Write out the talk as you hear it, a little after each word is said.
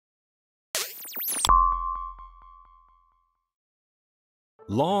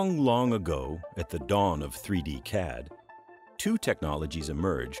Long, long ago, at the dawn of 3D CAD, two technologies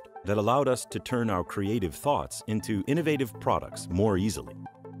emerged that allowed us to turn our creative thoughts into innovative products more easily.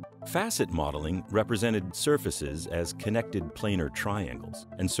 Facet modeling represented surfaces as connected planar triangles,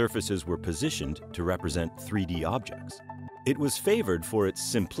 and surfaces were positioned to represent 3D objects. It was favored for its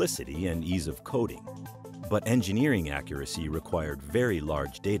simplicity and ease of coding, but engineering accuracy required very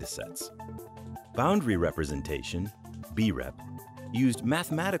large datasets. Boundary representation, BREP, used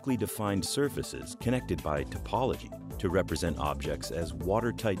mathematically defined surfaces connected by topology to represent objects as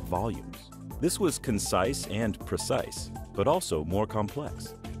watertight volumes. This was concise and precise, but also more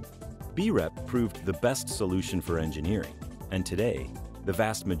complex. BREP proved the best solution for engineering, and today, the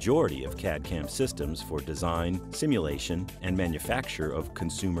vast majority of CAD/CAM systems for design, simulation, and manufacture of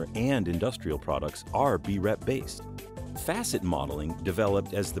consumer and industrial products are BREP-based. Facet modeling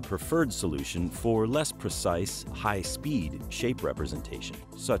developed as the preferred solution for less precise, high-speed shape representation,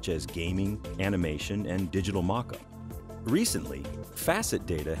 such as gaming, animation, and digital mock-up. Recently, facet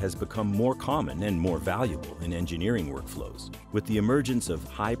data has become more common and more valuable in engineering workflows, with the emergence of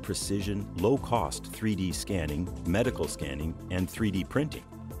high-precision, low-cost 3D scanning, medical scanning, and 3D printing.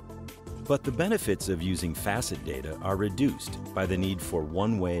 But the benefits of using facet data are reduced by the need for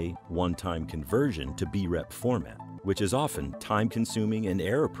one-way, one-time conversion to BREP format, which is often time-consuming and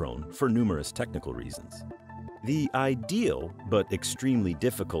error-prone for numerous technical reasons. The ideal, but extremely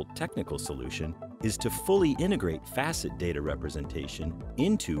difficult technical solution is to fully integrate facet data representation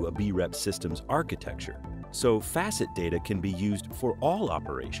into a BREP system's architecture, so facet data can be used for all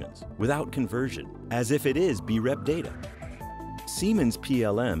operations without conversion, as if it is BREP data. Siemens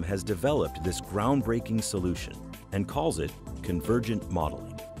PLM has developed this groundbreaking solution and calls it Convergent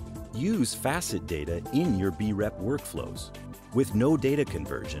Modeling. Use facet data in your BREP workflows with no data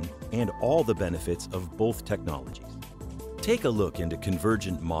conversion and all the benefits of both technologies. Take a look into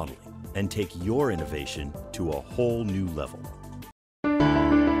Convergent Modeling and take your innovation to a whole new level.